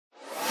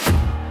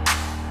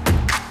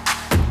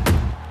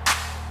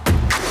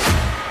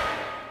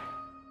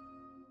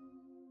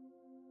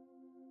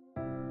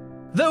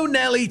Though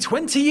nearly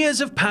 20 years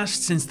have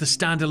passed since the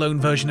standalone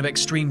version of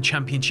Extreme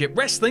Championship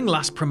Wrestling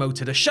last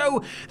promoted a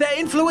show, their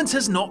influence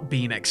has not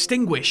been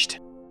extinguished.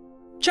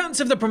 Chants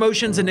of the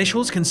promotion's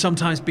initials can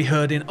sometimes be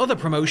heard in other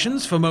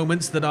promotions for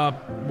moments that are,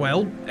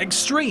 well,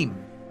 extreme.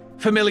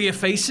 Familiar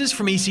faces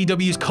from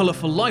ECW's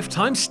colourful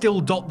lifetime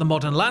still dot the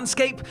modern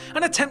landscape,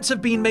 and attempts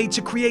have been made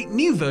to create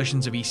new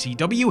versions of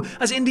ECW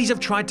as indies have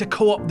tried to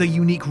co-opt the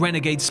unique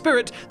renegade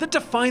spirit that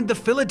defined the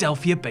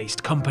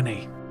Philadelphia-based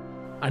company.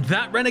 And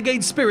that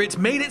renegade spirit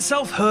made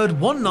itself heard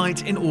one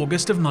night in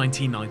August of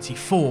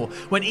 1994,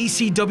 when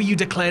ECW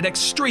declared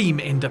extreme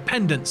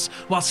independence,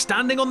 while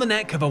standing on the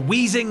neck of a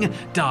wheezing,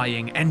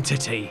 dying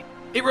entity.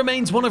 It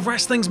remains one of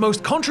wrestling's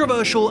most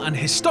controversial and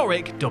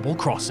historic double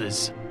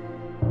crosses.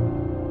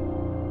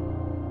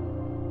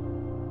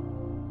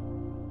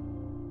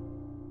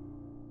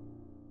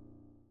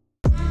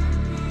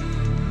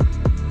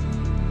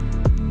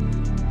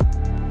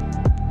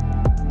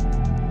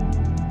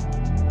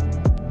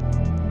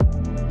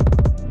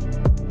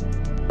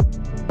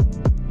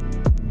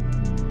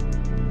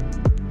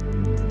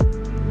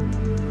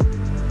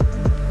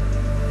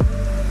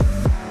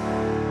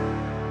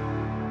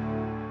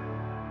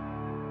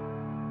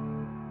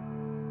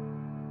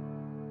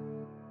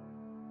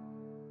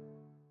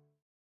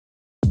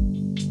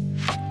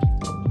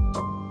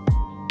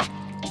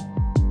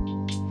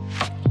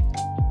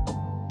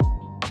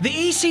 The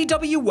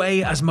ECW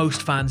way, as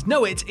most fans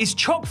know it, is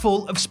chock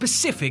full of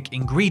specific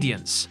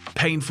ingredients.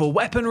 Painful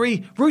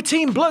weaponry,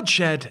 routine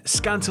bloodshed,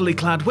 scantily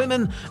clad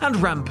women, and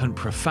rampant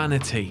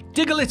profanity.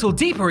 Dig a little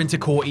deeper into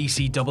core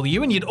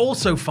ECW and you'd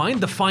also find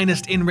the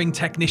finest in-ring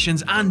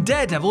technicians and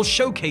daredevils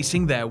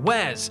showcasing their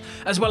wares,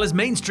 as well as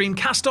mainstream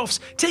cast-offs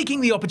taking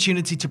the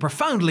opportunity to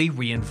profoundly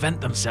reinvent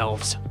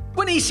themselves.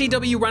 When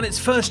ECW ran its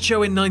first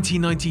show in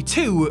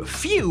 1992,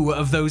 few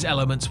of those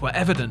elements were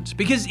evident,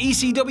 because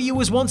ECW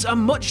was once a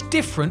much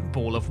different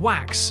ball of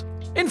wax.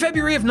 In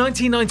February of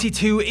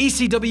 1992,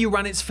 ECW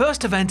ran its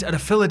first event at a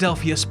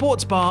Philadelphia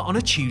sports bar on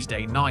a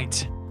Tuesday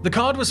night. The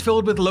card was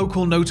filled with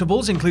local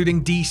notables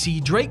including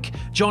DC Drake,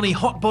 Johnny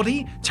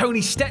Hotbody,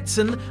 Tony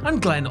Stetson,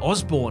 and Glenn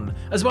Osborne,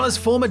 as well as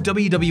former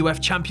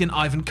WWF champion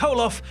Ivan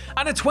Koloff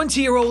and a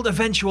 20-year-old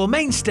eventual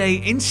mainstay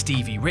in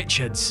Stevie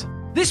Richards.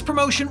 This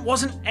promotion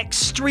wasn't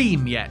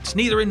extreme yet,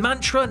 neither in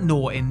mantra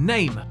nor in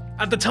name.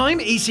 At the time,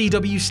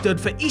 ECW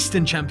stood for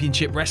Eastern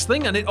Championship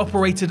Wrestling, and it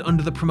operated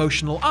under the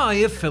promotional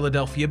eye of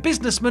Philadelphia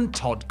businessman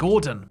Todd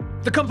Gordon.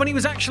 The company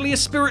was actually a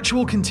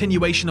spiritual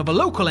continuation of a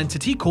local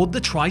entity called the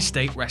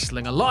Tri-State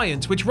Wrestling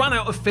Alliance, which ran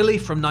out of Philly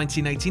from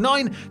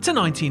 1989 to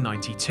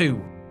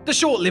 1992. The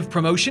short-lived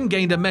promotion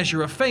gained a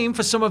measure of fame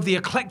for some of the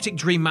eclectic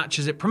dream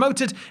matches it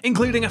promoted,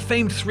 including a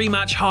famed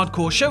 3-match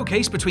hardcore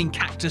showcase between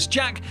Cactus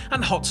Jack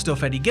and Hot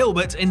Stuff Eddie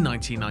Gilbert in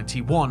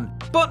 1991.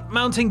 But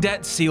mounting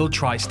debt sealed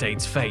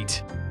Tri-State's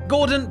fate.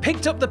 Gordon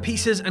picked up the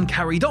pieces and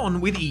carried on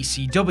with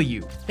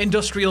ECW.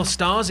 Industrial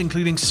stars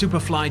including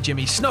Superfly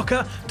Jimmy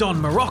Snuka, Don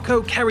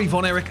Morocco, Kerry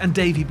Von Erich, and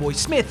Davey Boy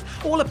Smith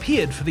all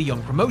appeared for the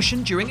young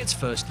promotion during its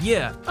first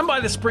year. And by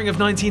the spring of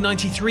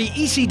 1993,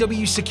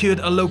 ECW secured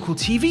a local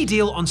TV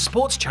deal on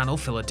Sports Channel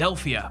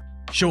Philadelphia.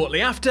 Shortly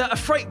after, a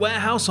freight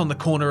warehouse on the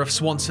corner of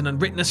Swanson and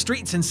Rittner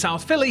Streets in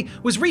South Philly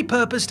was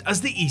repurposed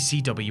as the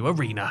ECW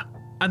Arena.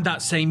 And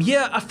that same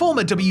year, a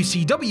former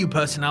WCW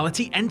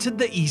personality entered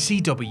the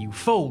ECW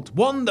fold,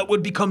 one that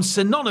would become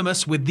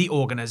synonymous with the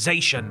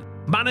organization.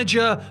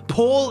 Manager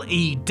Paul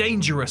E.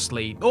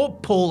 Dangerously, or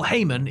Paul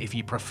Heyman if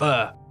you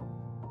prefer.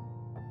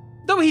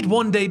 Though he'd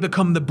one day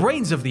become the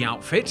brains of the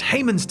outfit,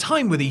 Heyman's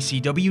time with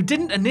ECW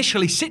didn't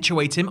initially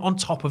situate him on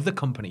top of the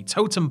company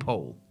totem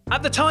pole.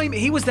 At the time,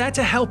 he was there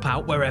to help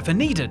out wherever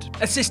needed,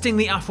 assisting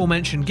the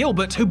aforementioned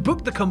Gilbert, who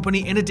booked the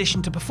company in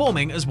addition to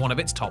performing as one of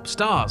its top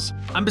stars.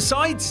 And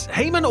besides,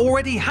 Heyman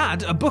already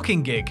had a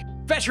booking gig.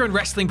 Veteran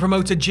wrestling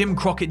promoter Jim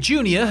Crockett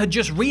Jr. had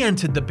just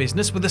re-entered the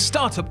business with a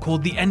startup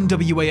called the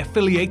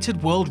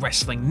NWA-affiliated World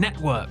Wrestling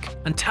Network,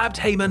 and tabbed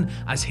Heyman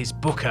as his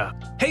booker.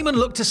 Heyman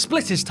looked to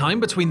split his time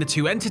between the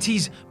two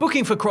entities,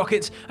 booking for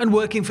Crockett and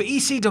working for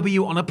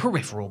ECW on a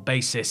peripheral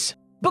basis.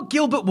 But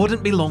Gilbert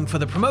wouldn't be long for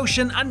the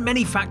promotion, and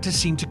many factors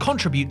seemed to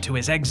contribute to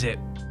his exit.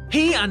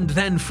 He and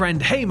then-friend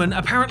Heyman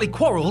apparently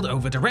quarrelled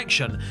over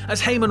direction,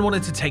 as Heyman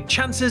wanted to take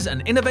chances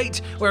and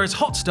innovate, whereas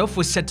Hot Stuff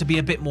was said to be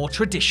a bit more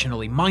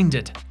traditionally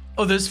minded.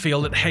 Others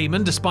feel that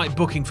Heyman, despite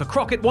booking for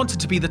Crockett, wanted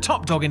to be the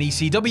top dog in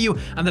ECW,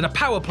 and that a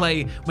power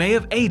play may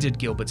have aided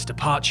Gilbert's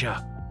departure.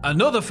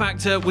 Another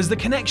factor was the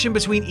connection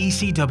between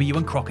ECW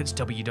and Crockett's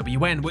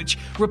WWN, which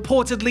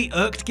reportedly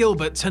irked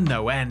Gilbert to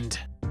no end.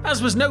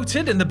 As was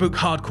noted in the book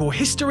Hardcore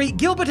History,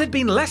 Gilbert had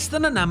been less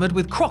than enamored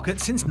with Crockett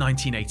since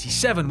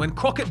 1987, when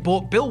Crockett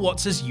bought Bill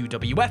Watts'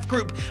 UWF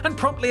group and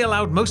promptly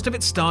allowed most of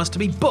its stars to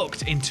be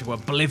booked into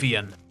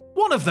oblivion.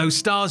 One of those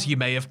stars, you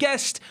may have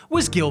guessed,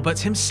 was Gilbert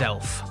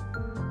himself.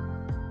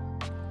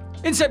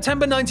 In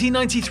September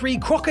 1993,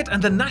 Crockett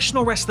and the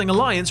National Wrestling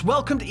Alliance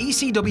welcomed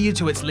ECW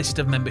to its list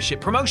of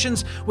membership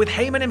promotions, with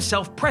Heyman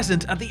himself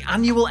present at the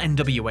annual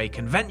NWA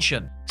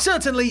convention.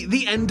 Certainly,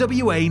 the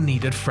NWA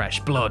needed fresh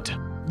blood.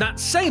 That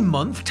same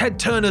month, Ted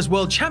Turner's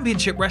World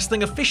Championship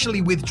Wrestling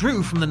officially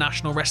withdrew from the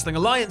National Wrestling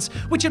Alliance,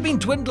 which had been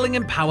dwindling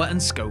in power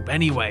and scope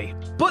anyway.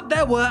 But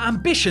there were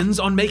ambitions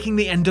on making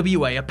the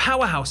NWA a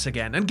powerhouse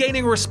again, and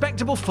gaining a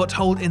respectable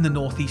foothold in the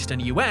northeastern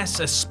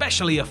US,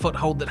 especially a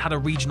foothold that had a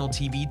regional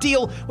TV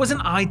deal, was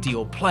an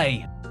ideal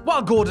play.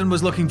 While Gordon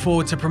was looking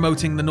forward to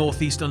promoting the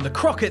Northeast under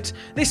Crockett,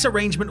 this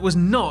arrangement was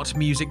not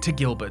music to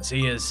Gilbert's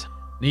ears.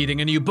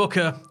 Needing a new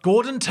booker,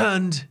 Gordon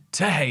turned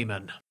to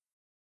Heyman.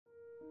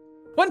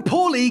 When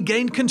Paulie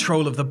gained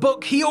control of the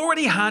book, he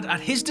already had at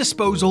his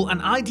disposal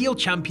an ideal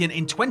champion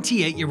in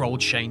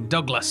 28-year-old Shane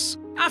Douglas.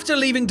 After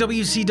leaving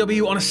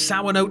WCW on a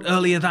sour note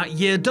earlier that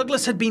year,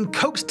 Douglas had been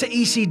coaxed to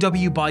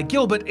ECW by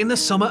Gilbert in the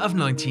summer of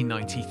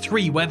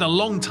 1993, where the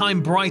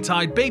longtime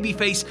bright-eyed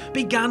babyface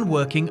began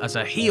working as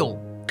a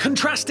heel.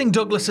 Contrasting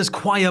Douglas's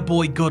choir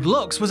boy good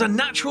looks was a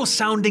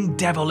natural-sounding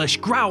devilish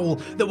growl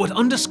that would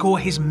underscore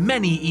his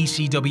many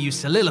ECW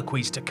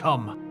soliloquies to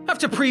come.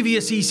 After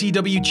previous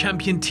ECW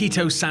champion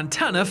Tito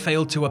Santana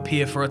failed to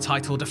appear for a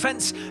title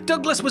defense,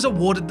 Douglas was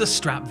awarded the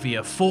strap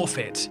via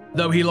forfeit.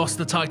 Though he lost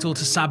the title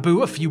to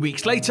Sabu a few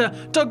weeks later,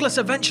 Douglas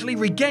eventually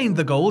regained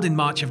the gold in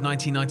March of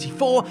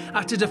 1994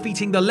 after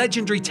defeating the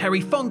legendary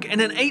Terry Funk in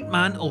an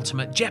 8-man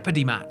Ultimate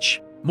Jeopardy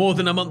match. More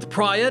than a month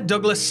prior,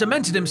 Douglas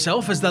cemented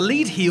himself as the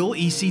lead heel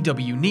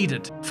ECW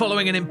needed,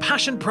 following an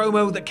impassioned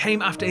promo that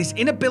came after his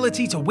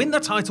inability to win the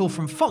title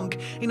from Funk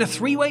in a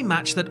 3-way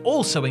match that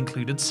also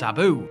included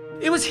Sabu.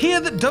 It was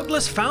here that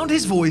Douglas found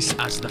his voice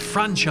as the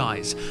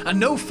franchise, a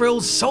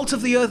no-frills,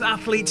 salt-of-the-earth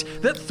athlete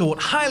that thought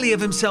highly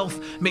of himself,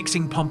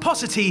 mixing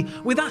pomposity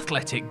with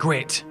athletic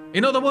grit.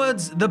 In other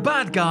words, the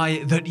bad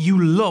guy that you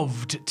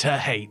loved to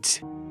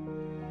hate.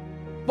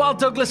 While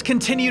Douglas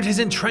continued his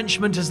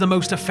entrenchment as the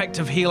most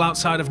effective heel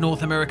outside of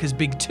North America's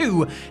Big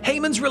Two,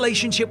 Heyman's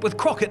relationship with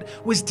Crockett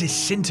was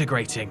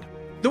disintegrating.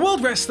 The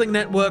World Wrestling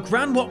Network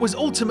ran what was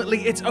ultimately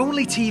its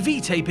only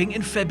TV taping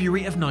in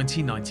February of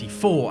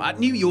 1994 at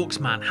New York's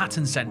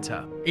Manhattan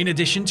Center. In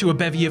addition to a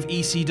bevy of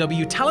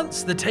ECW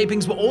talents, the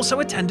tapings were also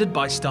attended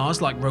by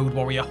stars like Road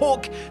Warrior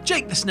Hawk,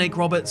 Jake the Snake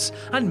Roberts,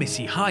 and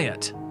Missy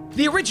Hyatt.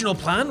 The original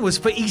plan was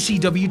for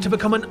ECW to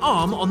become an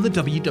arm on the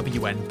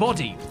WWN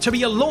body, to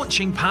be a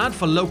launching pad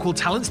for local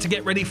talents to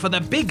get ready for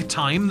the big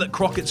time that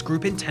Crockett's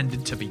group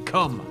intended to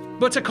become.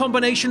 But a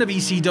combination of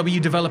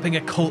ECW developing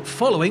a cult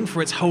following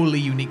for its wholly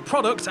unique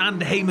product and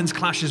Heyman's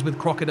clashes with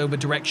Crockett over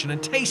direction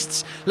and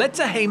tastes led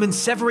to Heyman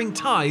severing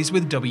ties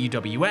with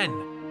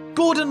WWN.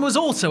 Gordon was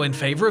also in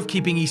favour of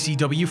keeping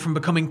ECW from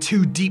becoming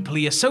too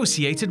deeply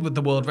associated with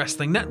the World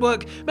Wrestling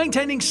Network,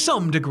 maintaining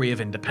some degree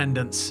of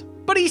independence.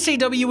 But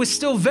ECW was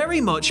still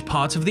very much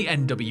part of the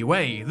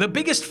NWA, the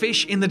biggest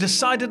fish in the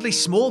decidedly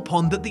small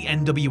pond that the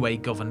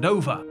NWA governed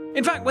over.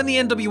 In fact, when the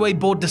NWA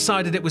board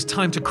decided it was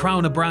time to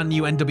crown a brand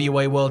new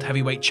NWA World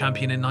Heavyweight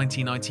Champion in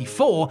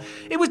 1994,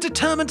 it was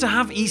determined to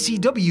have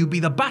ECW be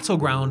the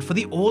battleground for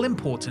the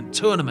all-important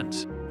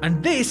tournament.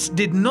 And this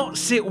did not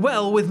sit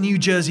well with New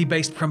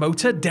Jersey-based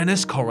promoter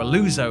Dennis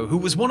Coralluzzo, who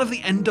was one of the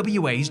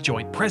NWA's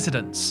joint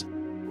presidents.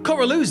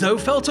 Coralluzzo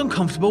felt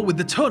uncomfortable with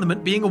the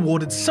tournament being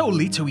awarded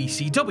solely to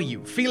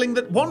ECW, feeling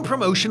that one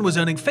promotion was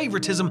earning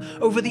favoritism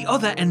over the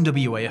other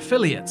NWA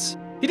affiliates.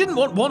 He didn't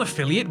want one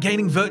affiliate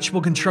gaining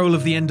virtual control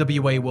of the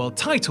NWA World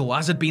title,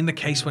 as had been the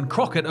case when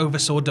Crockett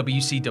oversaw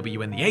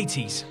WCW in the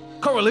 80s.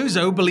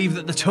 Coralluzzo believed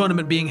that the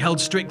tournament being held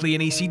strictly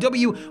in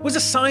ECW was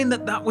a sign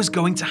that that was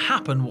going to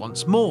happen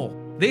once more.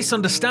 This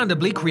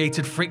understandably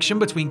created friction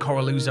between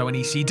Coralluzzo and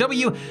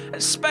ECW,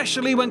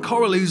 especially when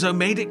Coralluzzo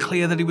made it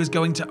clear that he was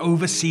going to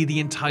oversee the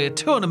entire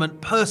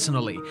tournament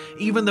personally,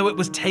 even though it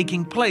was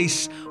taking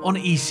place on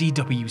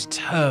ECW's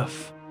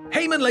turf.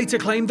 Heyman later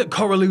claimed that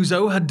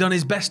Coralluzzo had done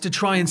his best to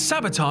try and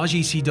sabotage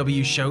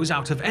ECW shows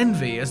out of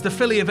envy, as the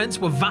Philly events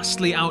were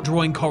vastly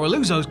outdrawing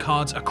Coralluzzo's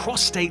cards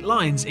across state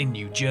lines in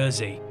New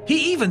Jersey.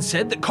 He even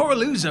said that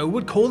Coralluzzo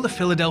would call the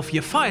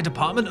Philadelphia Fire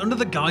Department under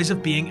the guise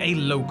of being a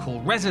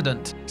local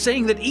resident,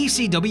 saying that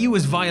ECW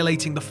was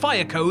violating the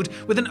fire code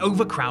with an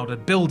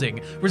overcrowded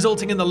building,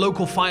 resulting in the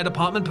local fire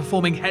department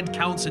performing head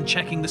counts and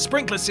checking the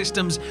sprinkler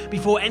systems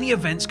before any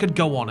events could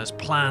go on as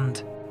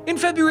planned. In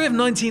February of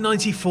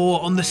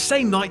 1994, on the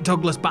same night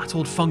Douglas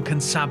battled Funk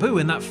and Sabu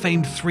in that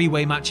famed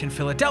 3-way match in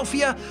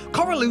Philadelphia,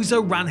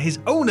 Coralluzzo ran his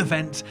own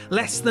event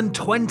less than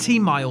 20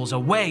 miles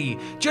away,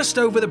 just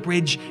over the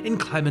bridge in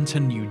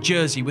Clementon, New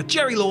Jersey, with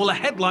Jerry Lawler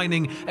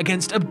headlining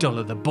against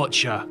Abdullah the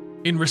Butcher.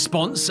 In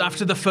response,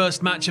 after the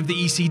first match of the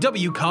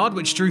ECW card,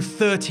 which drew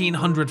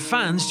 1,300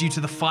 fans due to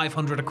the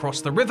 500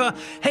 across the river,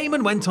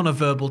 Heyman went on a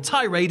verbal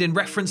tirade in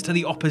reference to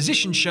the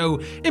opposition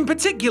show, in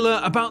particular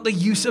about the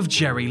use of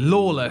Jerry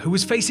Lawler, who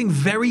was facing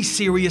very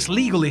serious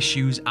legal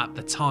issues at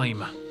the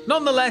time.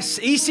 Nonetheless,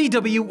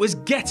 ECW was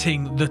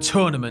getting the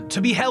tournament,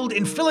 to be held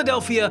in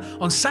Philadelphia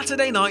on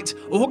Saturday night,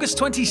 August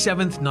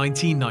 27th,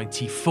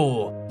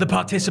 1994. The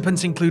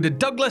participants included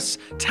Douglas,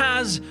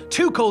 Taz,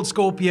 Too Cold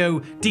Scorpio,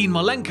 Dean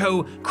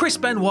Malenko, Chris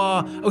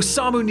Benoit,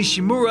 Osamu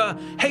Nishimura,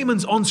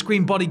 Heyman's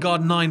on-screen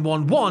bodyguard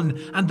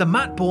 911, and the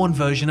Matt Bourne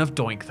version of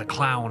Doink the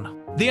Clown.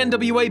 The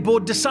NWA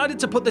board decided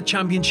to put the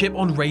championship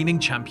on reigning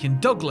champion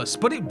Douglas,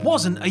 but it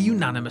wasn't a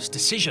unanimous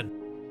decision.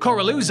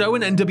 Coraluzzo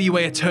and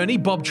NWA attorney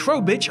Bob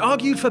Trowbridge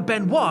argued for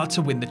Benoit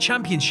to win the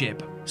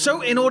championship.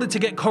 So in order to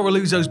get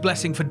Coraluzzo's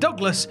blessing for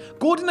Douglas,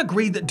 Gordon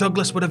agreed that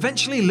Douglas would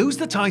eventually lose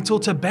the title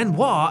to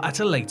Benoit at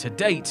a later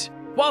date.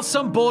 While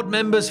some board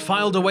members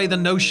filed away the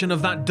notion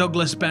of that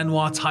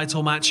Douglas-Benoit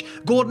title match,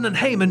 Gordon and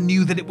Heyman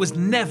knew that it was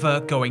never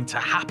going to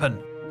happen.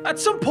 At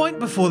some point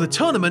before the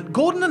tournament,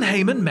 Gordon and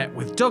Heyman met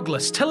with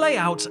Douglas to lay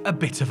out a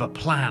bit of a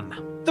plan.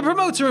 The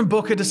promoter and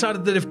booker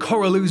decided that if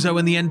Coraluzzo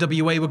and the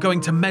NWA were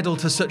going to meddle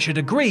to such a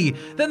degree,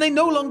 then they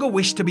no longer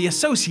wished to be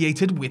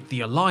associated with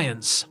the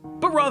alliance.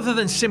 But rather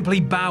than simply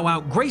bow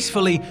out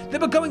gracefully, they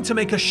were going to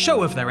make a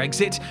show of their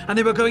exit, and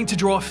they were going to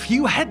draw a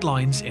few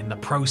headlines in the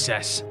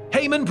process.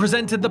 Heyman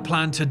presented the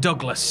plan to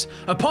Douglas.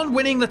 Upon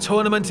winning the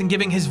tournament and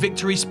giving his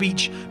victory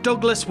speech,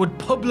 Douglas would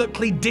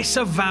publicly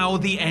disavow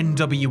the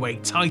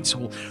NWA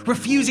title,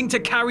 refusing to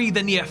carry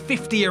the near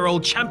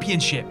 50-year-old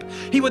championship.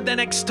 He would then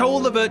extol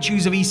the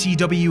virtues of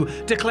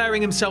ECW,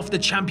 declaring himself the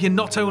champion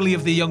not only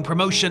of the young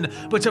promotion,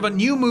 but of a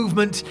new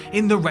movement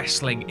in the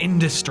wrestling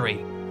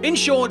industry. In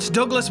short,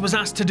 Douglas was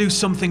asked to do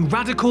something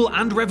radical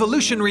and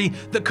revolutionary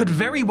that could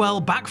very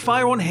well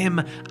backfire on him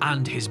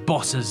and his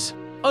bosses.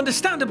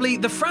 Understandably,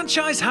 the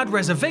franchise had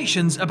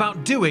reservations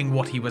about doing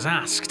what he was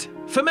asked.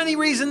 For many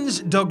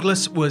reasons,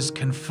 Douglas was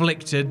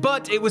conflicted,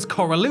 but it was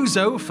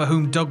Coraluzzo, for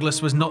whom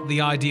Douglas was not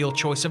the ideal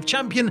choice of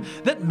champion,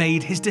 that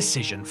made his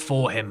decision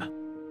for him.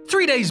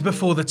 3 days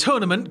before the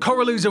tournament,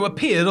 Coraluzzo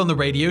appeared on the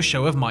radio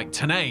show of Mike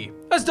Tenay.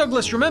 As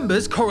Douglas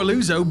remembers,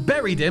 Coraluzzo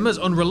buried him as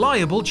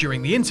unreliable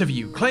during the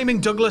interview,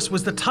 claiming Douglas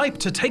was the type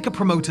to take a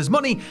promoter's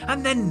money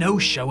and then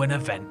no-show an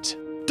event.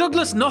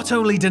 Douglas not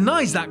only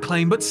denies that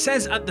claim, but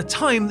says at the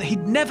time that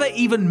he'd never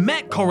even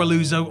met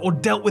Coraluzzo or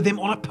dealt with him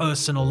on a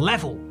personal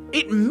level.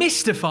 It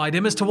mystified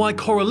him as to why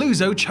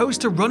Coraluzzo chose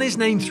to run his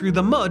name through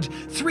the mud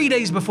 3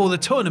 days before the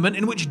tournament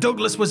in which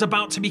Douglas was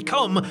about to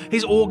become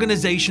his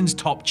organization's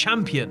top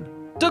champion.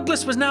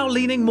 Douglas was now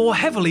leaning more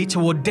heavily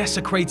toward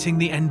desecrating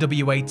the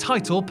NWA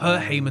title per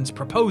Heyman's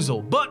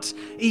proposal, but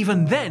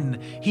even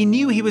then, he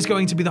knew he was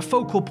going to be the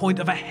focal point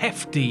of a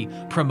hefty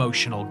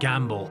promotional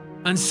gamble.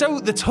 And so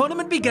the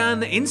tournament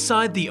began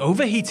inside the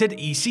overheated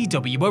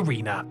ECW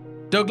arena.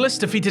 Douglas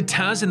defeated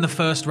Taz in the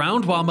first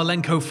round while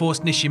Malenko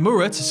forced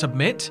Nishimura to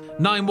submit,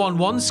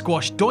 911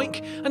 squashed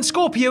Doink, and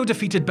Scorpio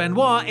defeated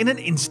Benoit in an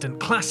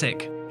instant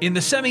classic. In the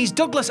semis,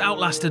 Douglas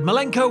outlasted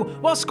Malenko,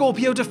 while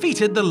Scorpio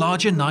defeated the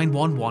larger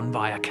 911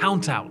 via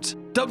countout.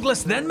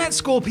 Douglas then met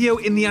Scorpio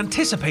in the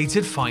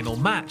anticipated final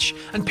match,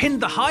 and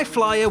pinned the high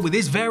flyer with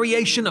his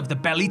variation of the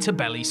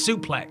belly-to-belly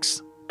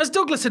suplex. As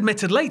Douglas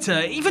admitted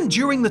later, even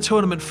during the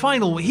tournament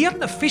final, he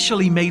hadn't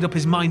officially made up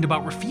his mind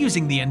about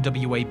refusing the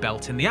NWA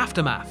belt in the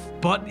aftermath.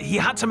 But he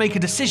had to make a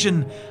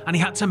decision, and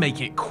he had to make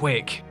it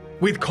quick.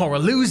 With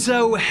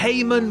Coraluzzo,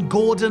 Heyman,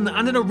 Gordon,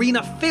 and an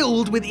arena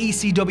filled with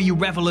ECW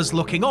revelers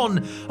looking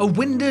on, a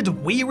winded,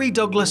 weary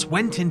Douglas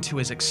went into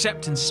his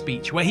acceptance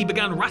speech where he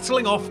began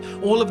rattling off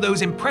all of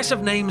those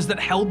impressive names that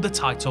held the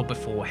title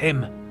before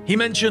him. He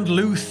mentioned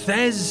Lou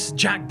Thez,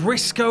 Jack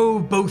Briscoe,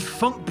 both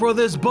Funk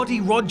Brothers, Buddy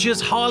Rogers,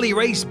 Harley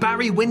Race,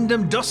 Barry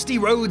Windham, Dusty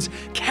Rhodes,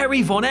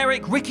 Kerry Von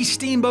Erich, Ricky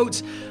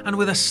Steamboat, and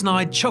with a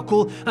snide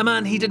chuckle, a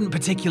man he didn't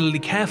particularly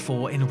care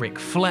for in Ric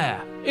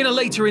Flair. In a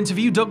later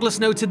interview, Douglas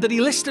noted that he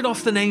listed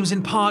off the names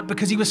in part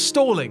because he was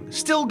stalling,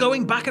 still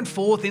going back and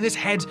forth in his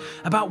head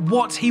about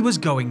what he was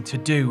going to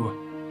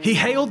do. He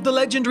hailed the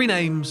legendary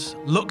names,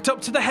 looked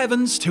up to the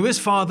heavens, to his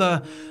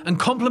father, and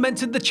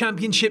complimented the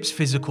championship's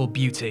physical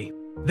beauty.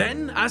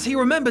 Then, as he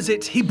remembers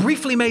it, he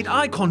briefly made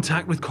eye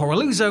contact with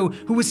Coraluzzo,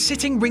 who was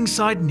sitting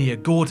ringside near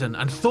Gordon,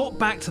 and thought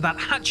back to that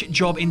hatchet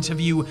job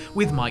interview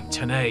with Mike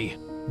Tenay.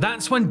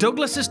 That's when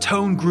Douglas's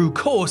tone grew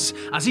coarse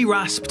as he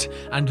rasped,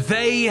 "And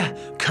they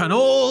can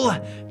all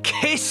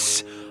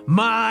kiss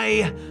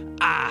my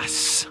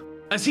ass."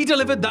 As he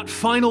delivered that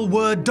final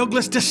word,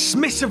 Douglas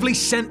dismissively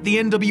sent the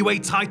NWA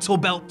title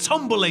belt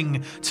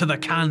tumbling to the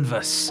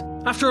canvas.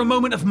 After a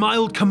moment of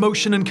mild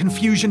commotion and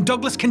confusion,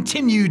 Douglas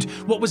continued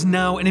what was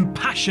now an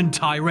impassioned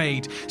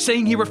tirade,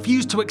 saying he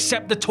refused to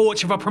accept the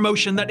torch of a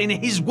promotion that, in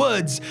his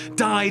words,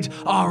 died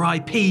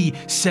RIP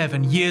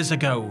 7 years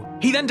ago.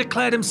 He then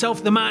declared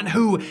himself the man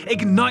who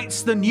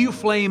ignites the new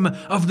flame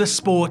of the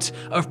sport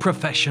of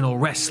professional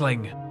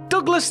wrestling.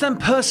 Douglas then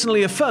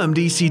personally affirmed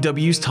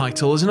ECW's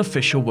title as an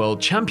official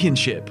world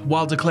championship,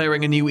 while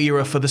declaring a new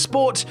era for the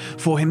sport,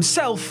 for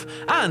himself,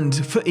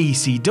 and for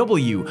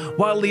ECW,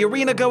 while the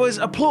arena-goers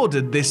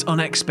applauded this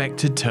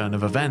unexpected turn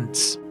of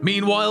events.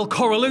 Meanwhile,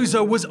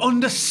 Coraluzzo was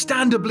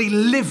understandably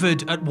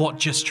livid at what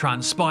just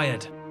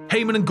transpired.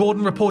 Heyman and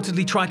Gordon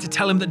reportedly tried to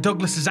tell him that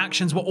Douglas's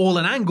actions were all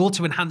an angle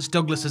to enhance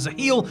Douglas as a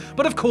heel,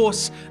 but of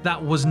course,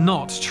 that was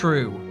not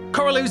true.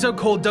 Coraluzzo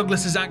called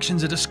Douglas's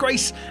actions a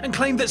disgrace and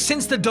claimed that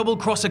since the double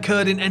cross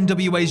occurred in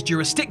NWA's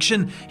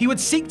jurisdiction, he would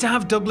seek to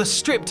have Douglas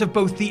stripped of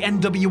both the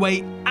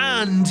NWA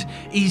and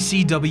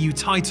ECW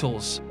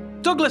titles.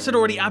 Douglas had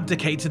already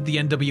abdicated the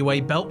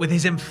NWA belt with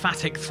his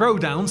emphatic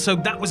throwdown, so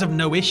that was of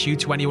no issue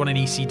to anyone in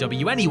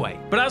ECW anyway.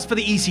 But as for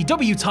the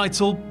ECW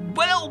title,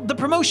 well, the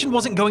promotion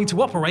wasn't going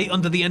to operate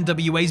under the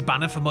NWA's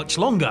banner for much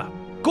longer.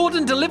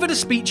 Gordon delivered a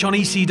speech on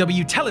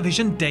ECW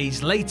television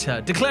days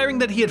later, declaring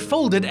that he had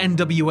folded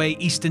NWA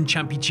Eastern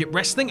Championship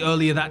Wrestling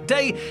earlier that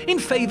day in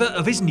favour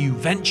of his new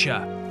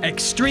venture,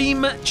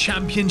 Extreme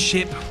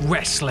Championship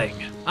Wrestling,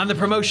 and the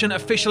promotion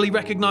officially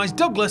recognised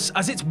Douglas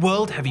as its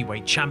World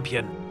Heavyweight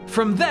Champion.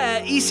 From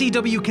there,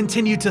 ECW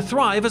continued to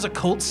thrive as a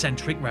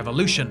cult-centric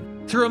revolution.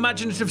 Through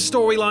imaginative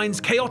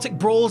storylines, chaotic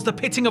brawls, the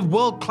pitting of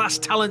world-class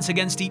talents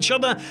against each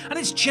other, and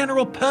its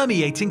general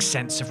permeating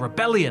sense of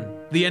rebellion.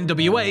 The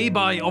NWA,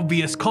 by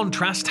obvious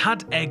contrast,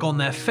 had egg on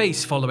their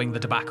face following the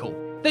debacle.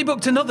 They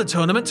booked another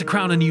tournament to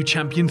crown a new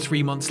champion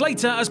 3 months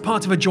later as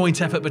part of a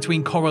joint effort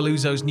between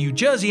Coraluzzo's New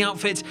Jersey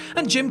outfit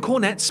and Jim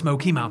Cornette's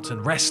Smoky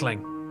Mountain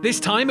Wrestling. This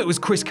time it was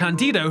Chris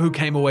Candido who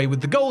came away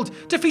with the gold,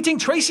 defeating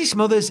Tracy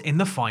Smothers in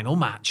the final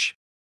match.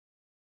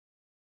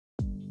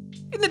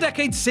 In the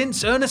decades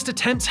since, earnest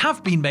attempts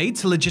have been made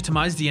to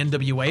legitimize the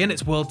NWA and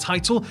its world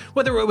title,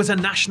 whether it was a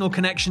national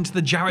connection to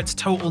the Jarrett's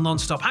Total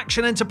Non-Stop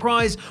Action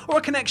enterprise, or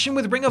a connection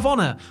with Ring of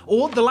Honor,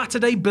 or the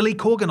latter-day Billy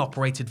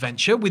Corgan-operated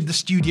venture with the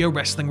Studio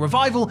Wrestling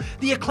Revival,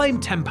 the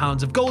acclaimed 10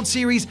 Pounds of Gold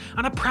series,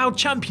 and a proud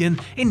champion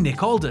in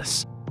Nick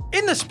Aldis.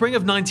 In the spring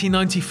of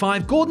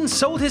 1995, Gordon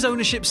sold his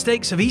ownership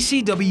stakes of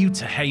ECW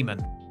to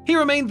Heyman. He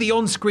remained the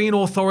on-screen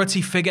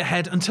authority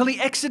figurehead until he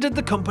exited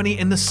the company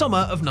in the summer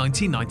of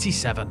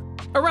 1997.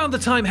 Around the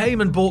time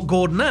Heyman bought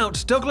Gordon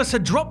out, Douglas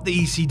had dropped the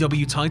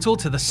ECW title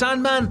to the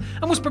Sandman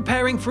and was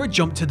preparing for a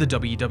jump to the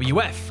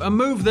WWF, a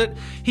move that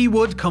he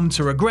would come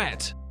to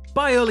regret.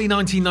 By early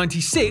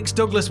 1996,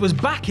 Douglas was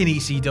back in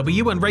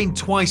ECW and reigned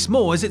twice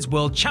more as its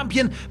world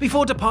champion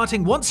before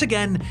departing once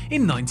again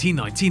in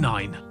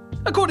 1999.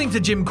 According to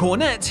Jim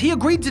Cornette, he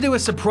agreed to do a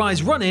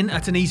surprise run-in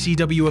at an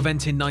ECW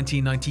event in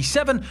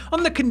 1997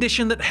 on the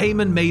condition that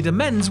Heyman made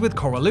amends with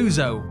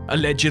Coraluzzo.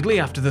 Allegedly,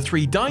 after the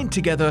three dined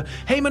together,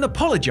 Heyman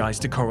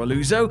apologized to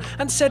Coraluzzo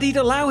and said he'd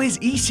allow his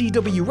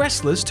ECW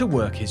wrestlers to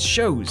work his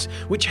shows,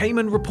 which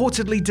Heyman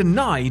reportedly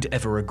denied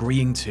ever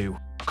agreeing to.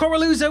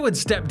 Coraluzzo had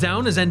stepped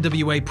down as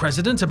NWA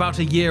president about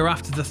a year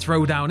after the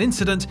throwdown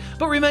incident,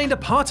 but remained a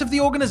part of the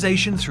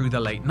organization through the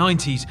late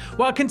 90s,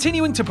 while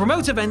continuing to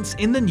promote events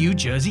in the New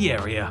Jersey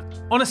area.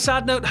 On a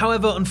sad note,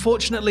 however,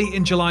 unfortunately,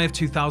 in July of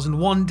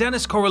 2001,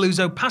 Dennis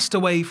Coraluzzo passed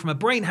away from a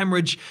brain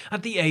hemorrhage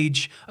at the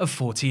age of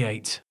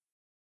 48.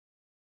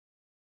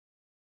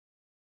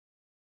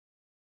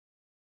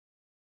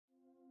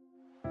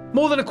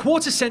 More than a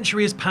quarter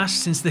century has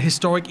passed since the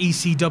historic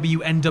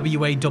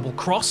ECW-NWA double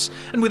cross,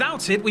 and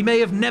without it, we may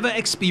have never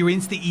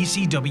experienced the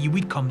ECW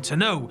we'd come to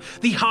know.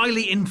 The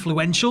highly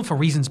influential, for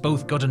reasons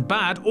both good and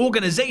bad,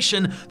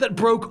 organization that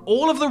broke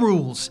all of the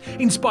rules,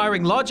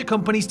 inspiring larger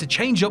companies to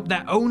change up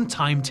their own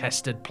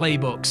time-tested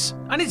playbooks.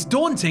 And it's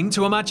daunting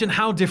to imagine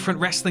how different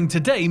wrestling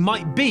today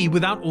might be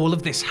without all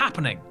of this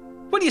happening.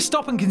 When you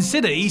stop and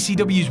consider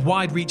ECW's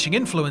wide-reaching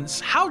influence,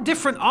 how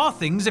different are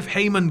things if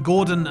Heyman,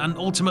 Gordon, and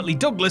ultimately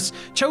Douglas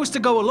chose to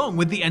go along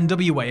with the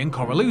NWA and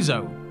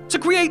Coraluzzo? To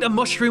create a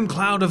mushroom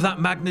cloud of that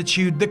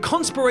magnitude, the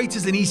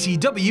conspirators in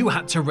ECW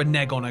had to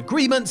renege on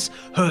agreements,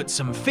 hurt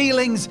some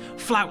feelings,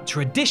 flout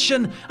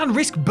tradition, and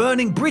risk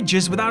burning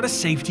bridges without a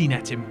safety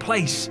net in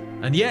place.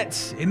 And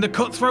yet, in the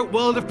cutthroat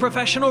world of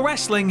professional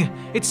wrestling,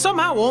 it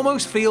somehow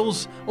almost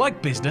feels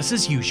like business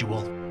as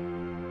usual.